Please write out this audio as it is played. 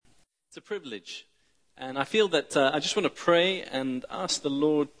It's a privilege. And I feel that I just want to pray and ask the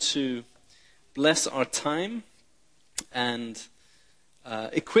Lord to bless our time and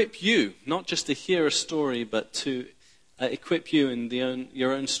equip you, not just to hear a story, but to equip you in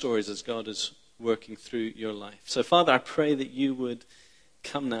your own stories as God is working through your life. So, Father, I pray that you would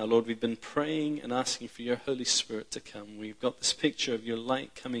come now. Lord, we've been praying and asking for your Holy Spirit to come. We've got this picture of your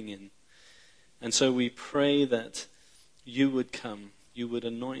light coming in. And so we pray that you would come. You would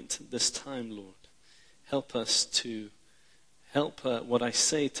anoint this time, Lord. Help us to help what I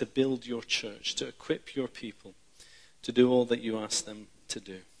say to build your church, to equip your people, to do all that you ask them to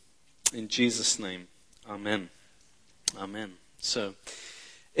do. In Jesus' name, amen. Amen. So,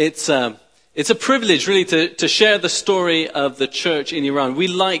 it's a privilege really to share the story of the church in Iran. We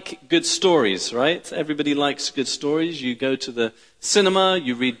like good stories, right? Everybody likes good stories. You go to the cinema,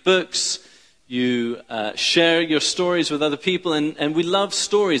 you read books, you share your stories with other people, and we love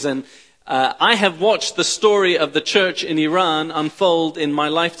stories. And I have watched the story of the church in Iran unfold in my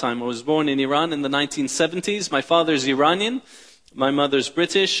lifetime. I was born in Iran in the 1970s. My father's Iranian. My mother's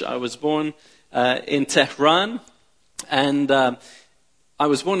British. I was born in Tehran. And I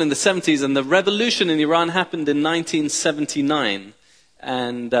was born in the 70s, and the revolution in Iran happened in 1979.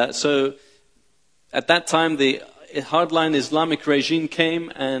 And so at that time, the hardline Islamic regime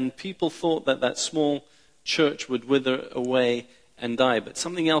came, and people thought that small church would wither away and die. But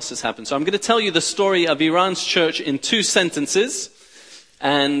something else has happened. So I'm going to tell you the story of Iran's church in 2 sentences,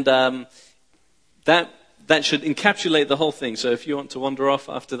 and that should encapsulate the whole thing. So if you want to wander off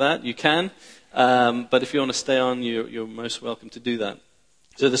after that, you can. But if you want to stay on, you're most welcome to do that.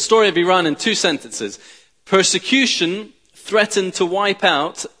 So the story of Iran in 2 sentences. Persecution threatened to wipe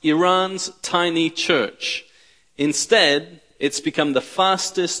out Iran's tiny church. Instead, it's become the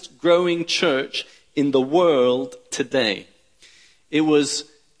fastest growing church in the world today. It was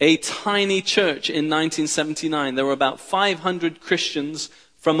a tiny church in 1979. There were about 500 Christians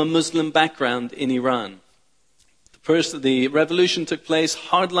from a Muslim background in Iran. The revolution took place,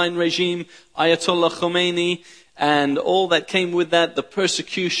 hardline regime, Ayatollah Khomeini, and all that came with that, the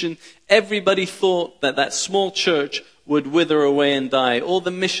persecution. Everybody thought that small church would wither away and die. All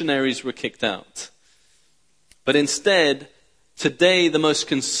the missionaries were kicked out. But instead, today the most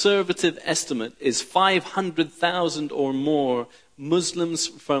conservative estimate is 500,000 or more Muslims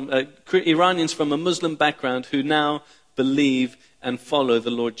Iranians from a Muslim background who now believe and follow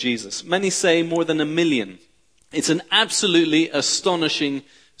the Lord Jesus. Many say more than 1 million. It's an absolutely astonishing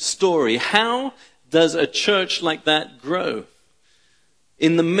story. How does a church like that grow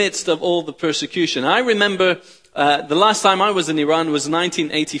in the midst of all the persecution? I remember the last time I was in Iran was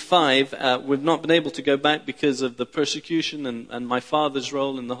 1985. We've not been able to go back because of the persecution and my father's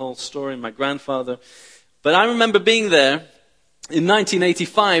role in the whole story, and my grandfather. But I remember being there in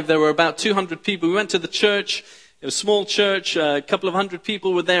 1985. There were about 200 people. We went to the church. It was a small church. A couple of hundred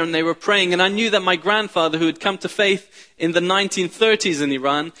people were there, and they were praying. And I knew that my grandfather, who had come to faith in the 1930s in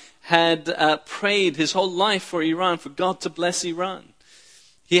Iran, had prayed his whole life for Iran, for God to bless Iran.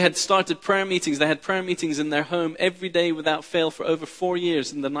 He had started prayer meetings. They had prayer meetings in their home every day without fail for over 4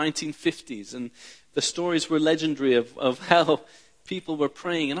 years in the 1950s. And the stories were legendary of how people were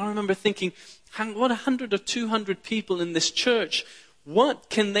praying. And I remember thinking, what 100 or 200 people in this church, what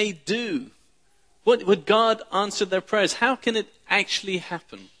can they do? What would God answer their prayers? How can it actually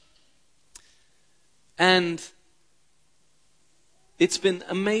happen? And it's been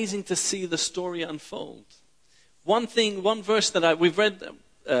amazing to see the story unfold. One verse that we've read,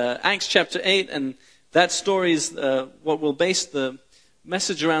 Acts chapter 8, and that story is what we'll base the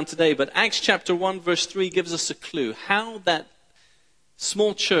message around today. But Acts chapter 1 verse 3 gives us a clue how that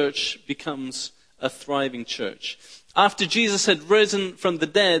small church becomes a thriving church. After Jesus had risen from the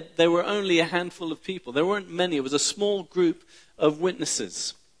dead, there were only a handful of people. There weren't many. It was a small group of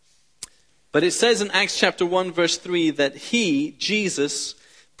witnesses. But it says in Acts chapter 1 verse 3 that he, Jesus,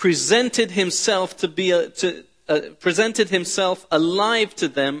 presented himself alive to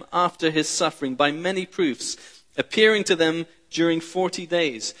them after his suffering by many proofs, appearing to them during 40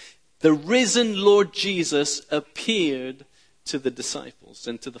 days. The risen Lord Jesus appeared to the disciples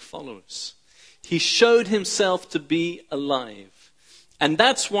and to the followers. He showed himself to be alive. And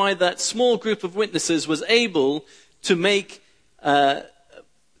that's why that small group of witnesses was able to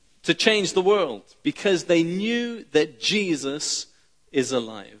change the world, because they knew that Jesus is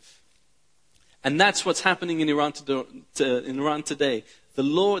alive. And that's what's happening in Iran today.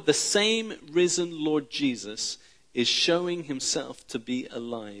 The same risen Lord Jesus is showing himself to be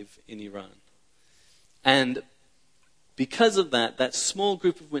alive in Iran. And because of that small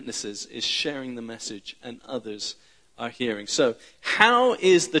group of witnesses is sharing the message, and others are hearing. So, how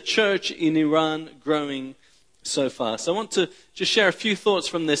is the church in Iran growing so fast? I want to just share a few thoughts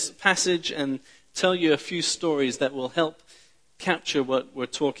from this passage and tell you a few stories that will help capture what we're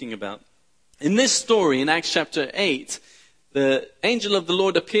talking about. In this story, in Acts chapter 8, the angel of the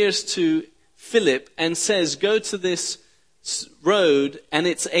Lord appears to Philip and says, go to this road, and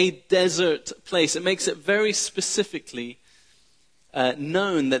it's a desert place. It makes it very specifically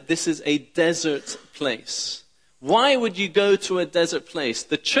known that this is a desert place. Why would you go to a desert place?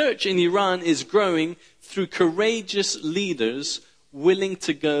 The church in Iran is growing through courageous leaders willing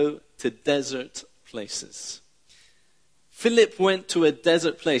to go to desert places. Philip went to a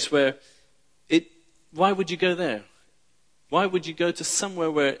desert place why would you go there? Why would you go to somewhere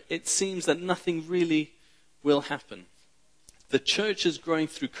where it seems that nothing really will happen? The church is growing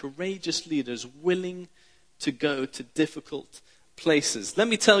through courageous leaders willing to go to difficult places. Let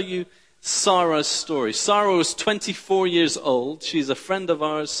me tell you Sarah's story. Sarah was 24 years old. She's a friend of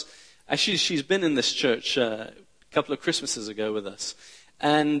ours. Actually, she's been in this church a couple of Christmases ago with us.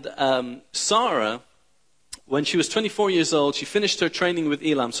 And Sarah, when she was 24 years old, she finished her training with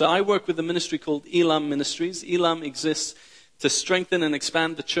Elam. So I work with a ministry called Elam Ministries. Elam exists to strengthen and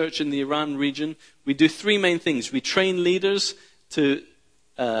expand the church in the Iran region. We do three main things. We train leaders to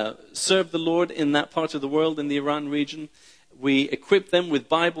serve the Lord in that part of the world, in the Iran region. We equip them with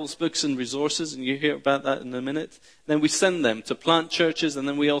Bibles, books, and resources, and you hear about that in a minute. Then we send them to plant churches, and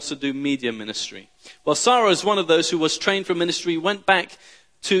then we also do media ministry. Well, Sarah is one of those who was trained for ministry, went back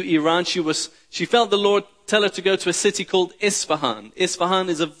to Iran. She felt the Lord tell her to go to a city called Isfahan. Isfahan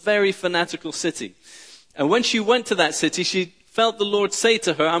is a very fanatical city. And when she went to that city, she felt the Lord say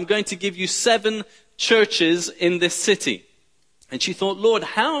to her, I'm going to give you 7 churches in this city. And she thought, Lord,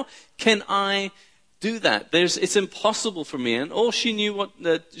 how can I do that? It's impossible for me. And all she knew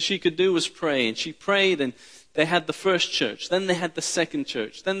she could do was pray. And she prayed, and they had the first church. Then they had the second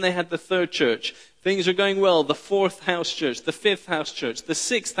church. Then they had the third church. Things are going well. The 4th house church, the 5th house church, the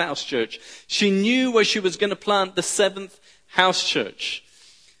 6th house church. She knew where she was going to plant the 7th house church.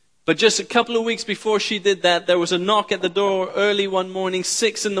 But just a couple of weeks before she did that, there was a knock at the door early one morning,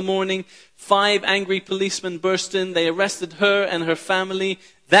 6 a.m. 5 angry policemen burst in. They arrested her and her family.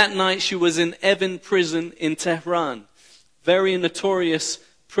 That night she was in Evin prison in Tehran. Very notorious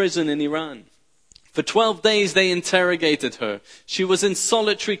prison in Iran. For 12 days they interrogated her. She was in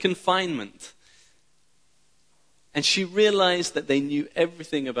solitary confinement. And she realized that they knew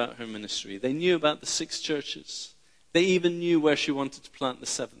everything about her ministry. They knew about the 6 churches. They even knew where she wanted to plant the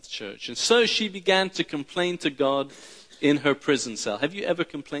 7th church. And so she began to complain to God in her prison cell. Have you ever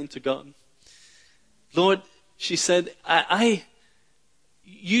complained to God? Lord, she said,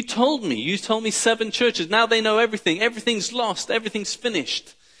 you told me 7 churches. Now they know everything. Everything's lost. Everything's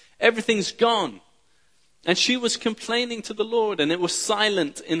finished. Everything's gone. And she was complaining to the Lord, and it was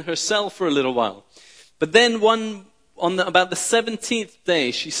silent in her cell for a little while. But then about the 17th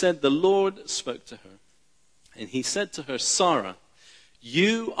day, she said the Lord spoke to her. And he said to her, Sarah,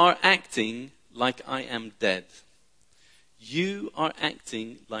 you are acting like I am dead. You are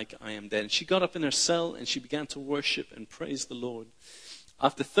acting like I am dead. And she got up in her cell and she began to worship and praise the Lord.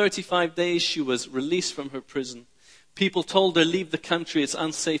 After 35 days, she was released from her prison. People told her, leave the country, it's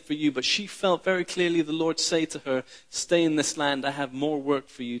unsafe for you. But she felt very clearly the Lord say to her, stay in this land, I have more work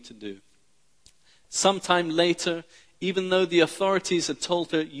for you to do. Sometime later, even though the authorities had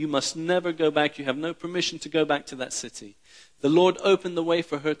told her, you must never go back, you have no permission to go back to that city, the Lord opened the way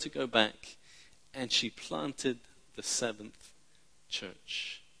for her to go back, and she planted the 7th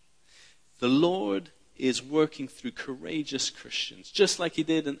church. The Lord is working through courageous Christians, just like he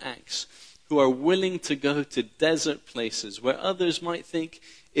did in Acts, who are willing to go to desert places where others might think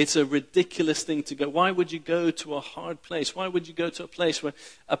it's a ridiculous thing to go. Why would you go to a hard place? Why would you go to a place where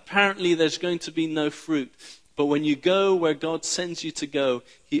apparently there's going to be no fruit? But when you go where God sends you to go,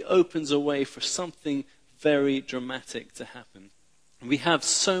 he opens a way for something very dramatic to happen. And we have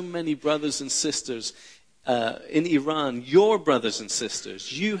so many brothers and sisters in Iran, your brothers and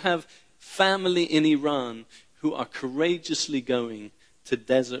sisters. You have family in Iran who are courageously going to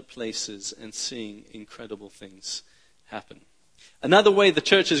desert places and seeing incredible things happen. Another way the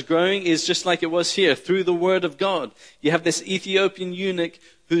church is growing is just like it was here, through the word of God. You have this Ethiopian eunuch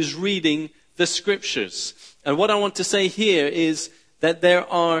who's reading the scriptures. And what I want to say here is that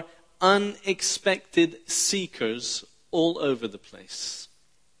there are unexpected seekers all over the place.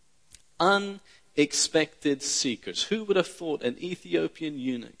 Unexpected seekers. Who would have thought an Ethiopian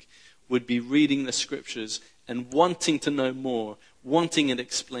eunuch would be reading the scriptures and wanting to know more, wanting it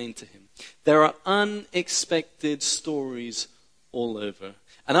explained to him? There are unexpected stories all over.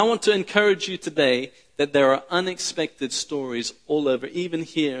 And I want to encourage you today that there are unexpected stories all over, even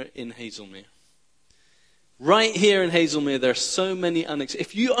here in Hazelmere. Right here in Hazelmere, there are so many unexpected.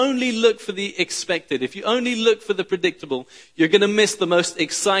 If you only look for the expected, if you only look for the predictable, you're going to miss the most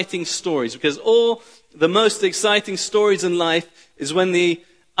exciting stories. Because all the most exciting stories in life is when the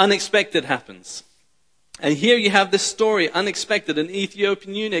unexpected happens. And here you have this story, unexpected, an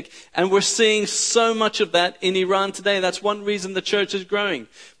Ethiopian eunuch. And we're seeing so much of that in Iran today. That's one reason the church is growing.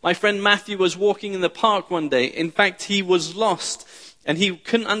 My friend Matthew was walking in the park one day. In fact, he was lost. And he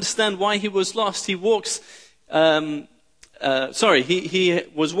couldn't understand why he was lost. He was walking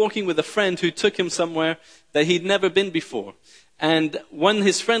with a friend who took him somewhere that he'd never been before. And when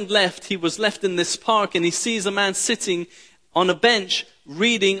his friend left, he was left in this park and he sees a man sitting on a bench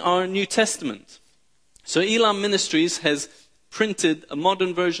reading our New Testament. So Elam Ministries has printed a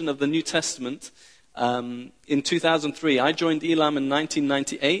modern version of the New Testament in 2003. I joined Elam in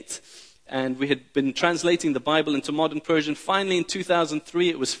 1998. And we had been translating the Bible into modern Persian. Finally, in 2003,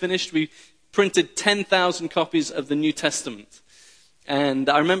 it was finished. We printed 10,000 copies of the New Testament. And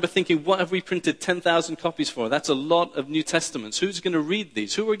I remember thinking, what have we printed 10,000 copies for? That's a lot of New Testaments. Who's going to read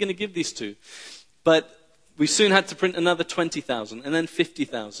these? Who are we going to give these to? But we soon had to print another 20,000, and then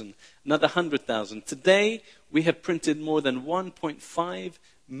 50,000, another 100,000. Today, we have printed more than 1.5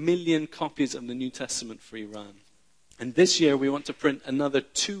 million copies of the New Testament for Iran. And this year, we want to print another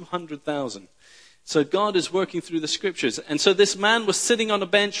 200,000. So God is working through the scriptures. And so this man was sitting on a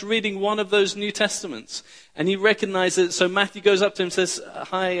bench reading one of those New Testaments. And he recognized it. So Matthew goes up to him and says,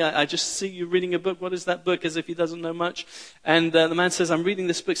 "Hi, I just see you reading a book. What is that book?" As if he doesn't know much. And the man says, "I'm reading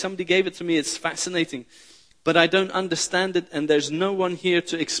this book. Somebody gave it to me. It's fascinating. But I don't understand it, and there's no one here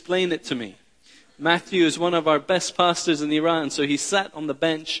to explain it to me." Matthew is one of our best pastors in Iran. So he sat on the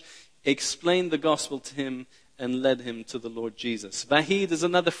bench, explained the gospel to him, and led him to the Lord Jesus. Vahid is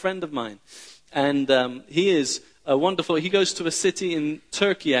another friend of mine. And he is wonderful. He goes to a city in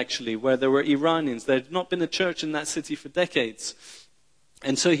Turkey, actually, where there were Iranians. There had not been a church in that city for decades.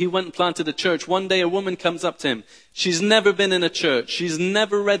 And so he went and planted a church. One day a woman comes up to him. She's never been in a church. She's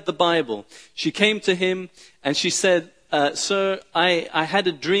never read the Bible. She came to him and she said, "Sir, I had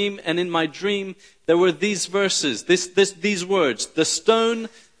a dream, and in my dream there were these verses, these words. The stone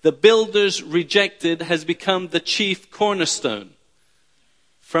the builders rejected has become the chief cornerstone."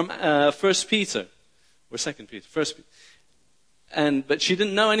 From 1 Peter, or 2 Peter, 1 Peter. But she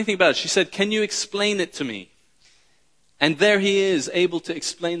didn't know anything about it. She said, "Can you explain it to me?" And there he is, able to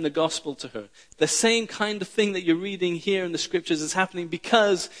explain the gospel to her. The same kind of thing that you're reading here in the scriptures is happening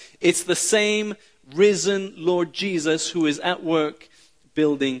because it's the same risen Lord Jesus who is at work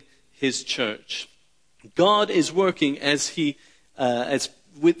building his church. God is working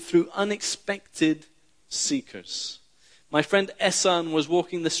through unexpected seekers. My friend Ehsan was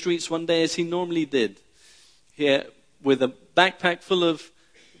walking the streets one day as he normally did, here with a backpack full of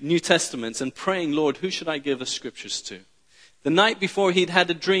New Testaments and praying, "Lord, who should I give the scriptures to?" The night before he'd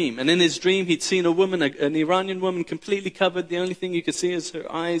had a dream, and in his dream he'd seen a woman, an Iranian woman, completely covered. The only thing you could see is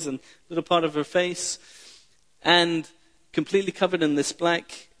her eyes and a little part of her face, and completely covered in this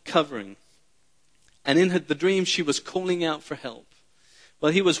black covering. And in the dream she was calling out for help.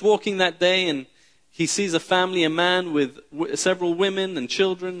 Well, he was walking that day and he sees a family, a man with several women and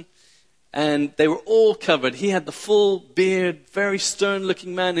children, and they were all covered. He had the full beard, very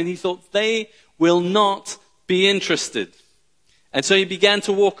stern-looking man, and he thought, they will not be interested. And so he began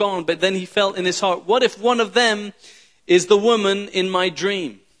to walk on, but then he felt in his heart, what if one of them is the woman in my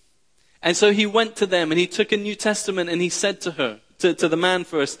dream? And so he went to them, and he took a New Testament, and he said to her, to the man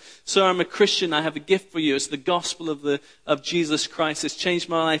first, "Sir, I'm a Christian. I have a gift for you. It's the gospel of Jesus Christ. It's changed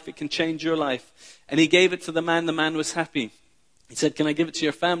my life. It can change your life." And he gave it to the man. The man was happy. He said, "Can I give it to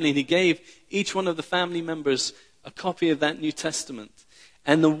your family?" And he gave each one of the family members a copy of that New Testament.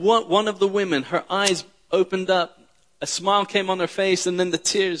 And one of the women, her eyes opened up. A smile came on her face, and then the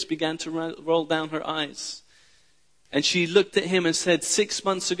tears began to roll down her eyes. And she looked at him and said, 6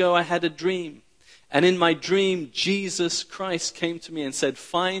 months ago I had a dream. And in my dream, Jesus Christ came to me and said,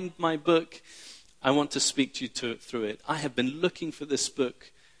 "Find my book. I want to speak to you through it. I have been looking for this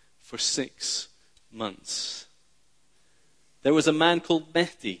book for 6 months." There was a man called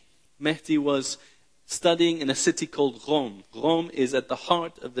Mehdi. Mehdi was studying in a city called Rome. Rome is at the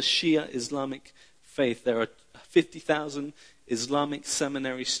heart of the Shia Islamic faith. There are 50,000 Islamic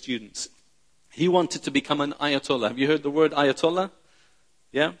seminary students. He wanted to become an Ayatollah. Have you heard the word Ayatollah?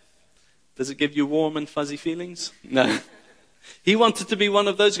 Yeah? Does it give you warm and fuzzy feelings? No. He wanted to be one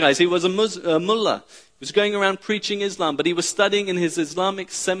of those guys. He was a mullah. He was going around preaching Islam, but he was studying in his Islamic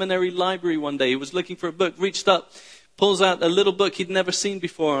seminary library one day. He was looking for a book, reached up, pulls out a little book he'd never seen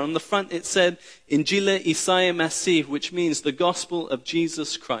before. On the front it said, Injil Isaiah Masih, which means the gospel of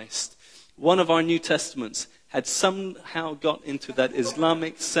Jesus Christ. One of our New Testaments had somehow got into that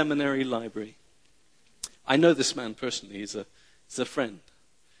Islamic seminary library. I know this man personally. He's a friend.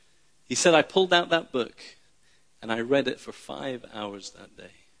 He said, I pulled out that book and I read it for 5 hours that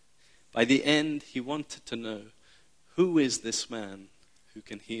day. By the end, he wanted to know, who is this man who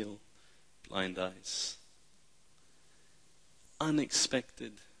can heal blind eyes?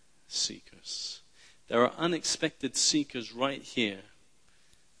 Unexpected seekers. There are unexpected seekers right here,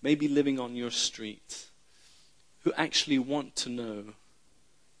 maybe living on your street, who actually want to know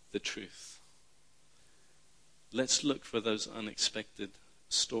the truth. Let's look for those unexpected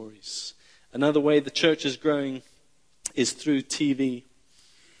stories. Another way the church is growing is through TV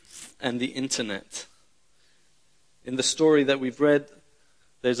and the internet. In the story that we've read,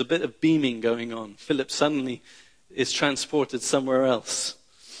 there's a bit of beaming going on. Philip suddenly is transported somewhere else.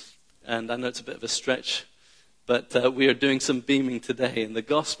 And I know it's a bit of a stretch, but we are doing some beaming today, and the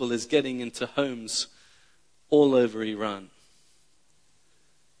gospel is getting into homes all over Iran.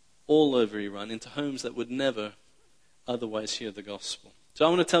 All over Iran, into homes that would never otherwise hear the gospel. So I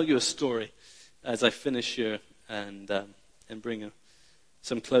want to tell you a story as I finish here and bring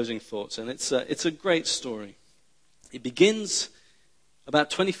some closing thoughts. And it's a great story. It begins about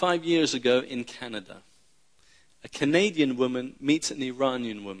 25 years ago in Canada. A Canadian woman meets an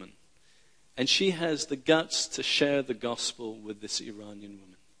Iranian woman, and she has the guts to share the gospel with this Iranian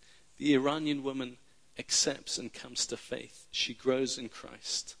woman. The Iranian woman accepts and comes to faith. She grows in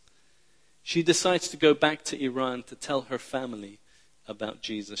Christ. She decides to go back to Iran to tell her family about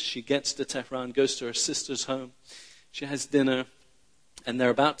Jesus. She gets to Tehran, goes to her sister's home. She has dinner, and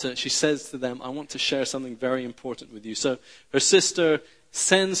she says to them, I want to share something very important with you. So her sister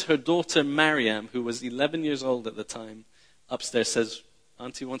sends her daughter Mariam, who was 11 years old at the time, upstairs, says,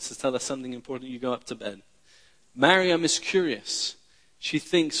 Auntie wants to tell us something important, you go up to bed. Mariam is curious. She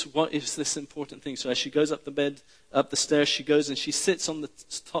thinks, what is this important thing? So as she goes up the stairs, she goes and she sits on the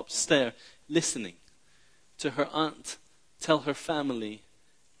top stair, listening to her aunt tell her family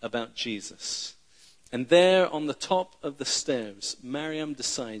about Jesus. And there on the top of the stairs, Mariam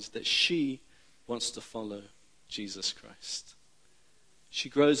decides that she wants to follow Jesus Christ. She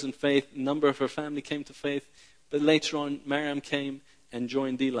grows in faith. A number of her family came to faith. But later on, Mariam came and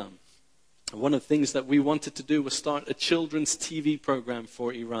joined Elam. One of the things that we wanted to do was start a children's TV program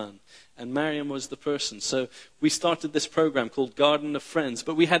for Iran. And Mariam was the person. So we started this program called Garden of Friends.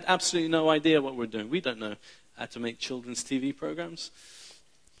 But we had absolutely no idea what we're doing. We don't know how to make children's TV programs.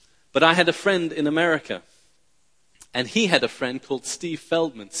 But I had a friend in America. And he had a friend called Steve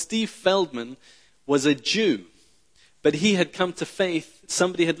Feldman. Steve Feldman was a Jew. But he had come to faith.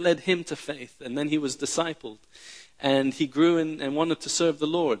 Somebody had led him to faith. And then he was discipled. And he grew and wanted to serve the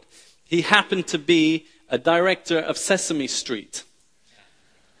Lord. He happened to be a director of Sesame Street.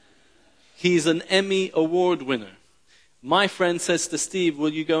 He's an Emmy Award winner. My friend says to Steve,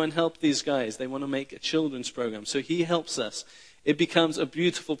 will you go and help these guys? They want to make a children's program. So he helps us. It becomes a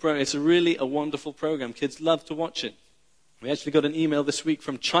beautiful program. It's really a wonderful program. Kids love to watch it. We actually got an email this week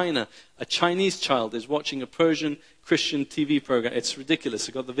from China. A Chinese child is watching a Persian Christian TV program. It's ridiculous.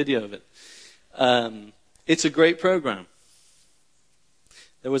 I got the video of it. It's a great program.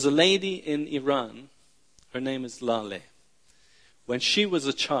 There was a lady in Iran, her name is Lale. When she was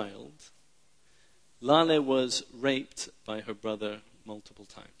a child, Lale was raped by her brother multiple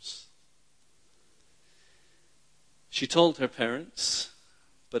times. She told her parents,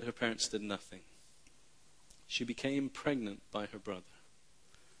 but her parents did nothing. She became pregnant by her brother.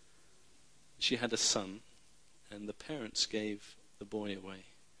 She had a son, and the parents gave the boy away.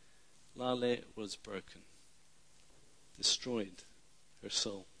 Lale was broken, destroyed. Her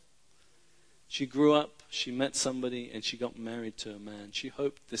soul. She grew up, she met somebody, and she got married to a man. She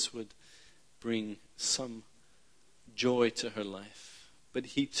hoped this would bring some joy to her life. But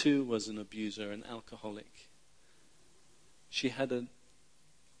he too was an abuser, an alcoholic. She had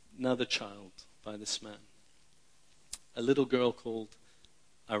another child by this man. A little girl called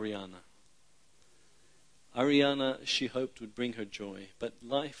Ariana. Ariana, she hoped, would bring her joy. But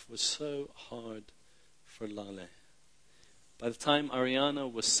life was so hard for Lale. By the time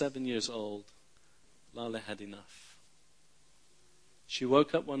Ariana was 7 years old, Lale had enough. She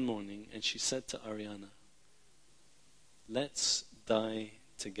woke up one morning and she said to Ariana, let's die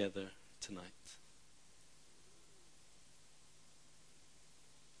together tonight.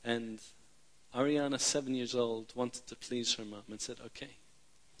 And Ariana, 7 years old, wanted to please her mom and said, okay.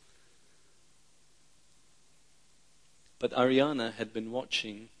 But Ariana had been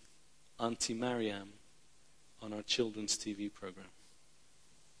watching Auntie Mariam on our children's TV program.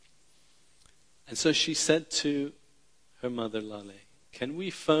 And so she said to her mother, Lale, can we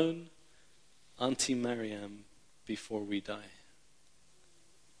phone Auntie Mariam before we die?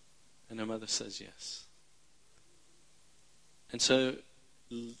 And her mother says yes. And so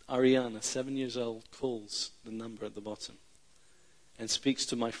Ariana, 7 years old, calls the number at the bottom and speaks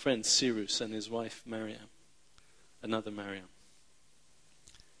to my friend Cyrus and his wife Mariam, another Mariam.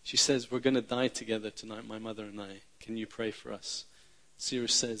 She says, we're going to die together tonight, my mother and I. Can you pray for us?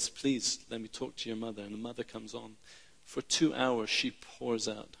 Cyrus says, please let me talk to your mother. And the mother comes on. For 2 hours she pours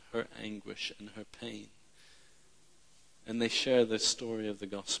out her anguish and her pain. And they share the story of the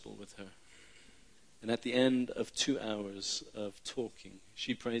gospel with her. And at the end of 2 hours of talking,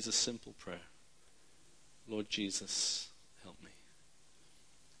 she prays a simple prayer. Lord Jesus, help me.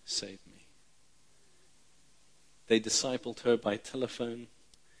 Save me. They discipled her by telephone.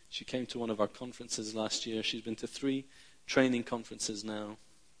 She came to one of our conferences last year. She's been to 3 training conferences now.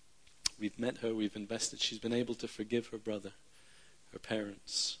 We've met her, we've invested. She's been able to forgive her brother, her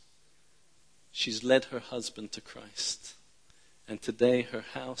parents. She's led her husband to Christ. And today her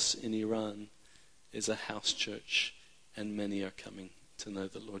house in Iran is a house church, and many are coming to know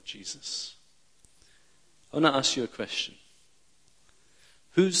the Lord Jesus. I want to ask you a question.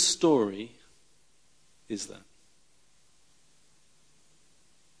 Whose story is that?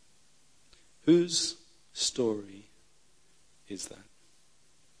 Whose story is that?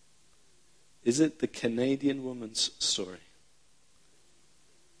 Is it the Canadian woman's story?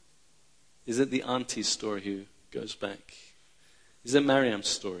 Is it the auntie's story who goes back? Is it Mariam's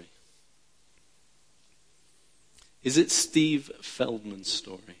story? Is it Steve Feldman's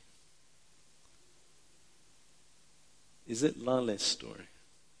story? Is it Lale's story?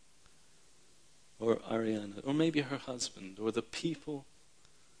 Or Ariana? Or maybe her husband? Or the people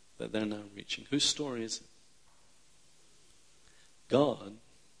that they're now reaching? Whose story is it? God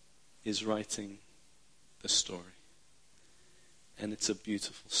is writing the story. And it's a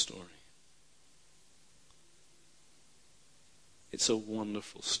beautiful story. It's a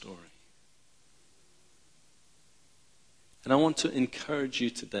wonderful story. And I want to encourage you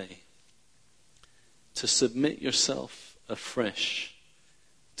today to submit yourself afresh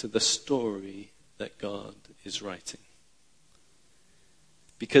to the story that God is writing.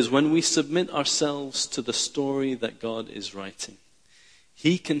 Because when we submit ourselves to the story that God is writing,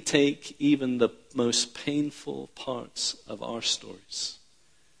 He can take even the most painful parts of our stories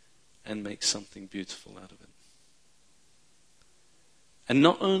and make something beautiful out of it. And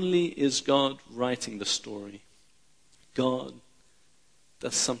not only is God writing the story, God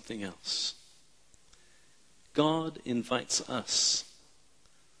does something else. God invites us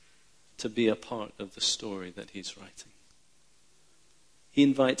to be a part of the story that He's writing. He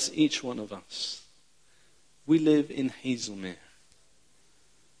invites each one of us. We live in Hazelmere.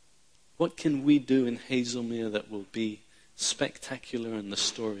 What can we do in Hazelmere that will be spectacular in the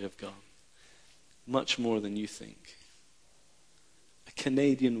story of God? Much more than you think. A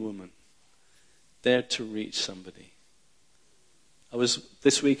Canadian woman dared to reach somebody.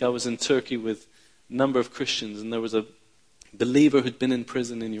 This week I was in Turkey with a number of Christians, and there was a believer who'd been in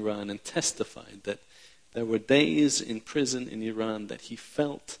prison in Iran and testified that there were days in prison in Iran that he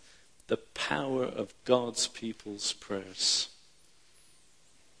felt the power of God's people's prayers.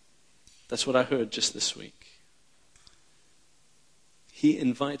 That's what I heard just this week. He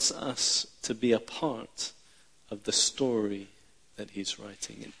invites us to be a part of the story that He's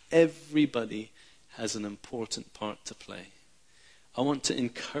writing. And everybody has an important part to play. I want to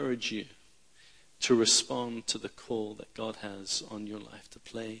encourage you to respond to the call that God has on your life, to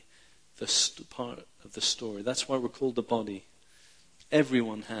play the part of the story. That's why we're called the body.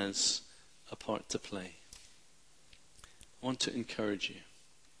 Everyone has a part to play. I want to encourage you.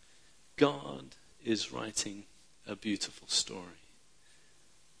 God is writing a beautiful story.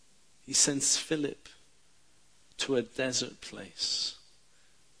 He sends Philip to a desert place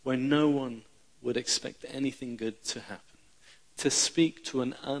where no one would expect anything good to happen, to speak to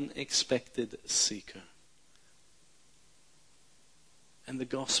an unexpected seeker. And the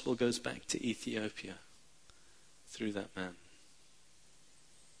gospel goes back to Ethiopia through that man.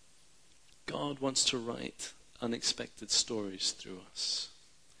 God wants to write unexpected stories through us.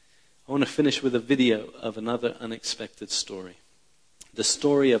 I want to finish with a video of another unexpected story. The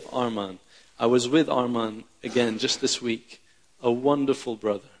story of Arman. I was with Arman again just this week, a wonderful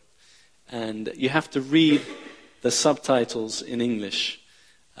brother. And you have to read the subtitles in English,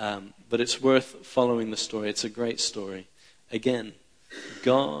 but it's worth following the story. It's a great story. Again,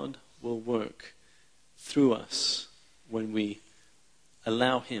 God will work through us when we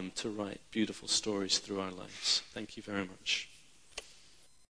allow him to write beautiful stories through our lives. Thank you very much.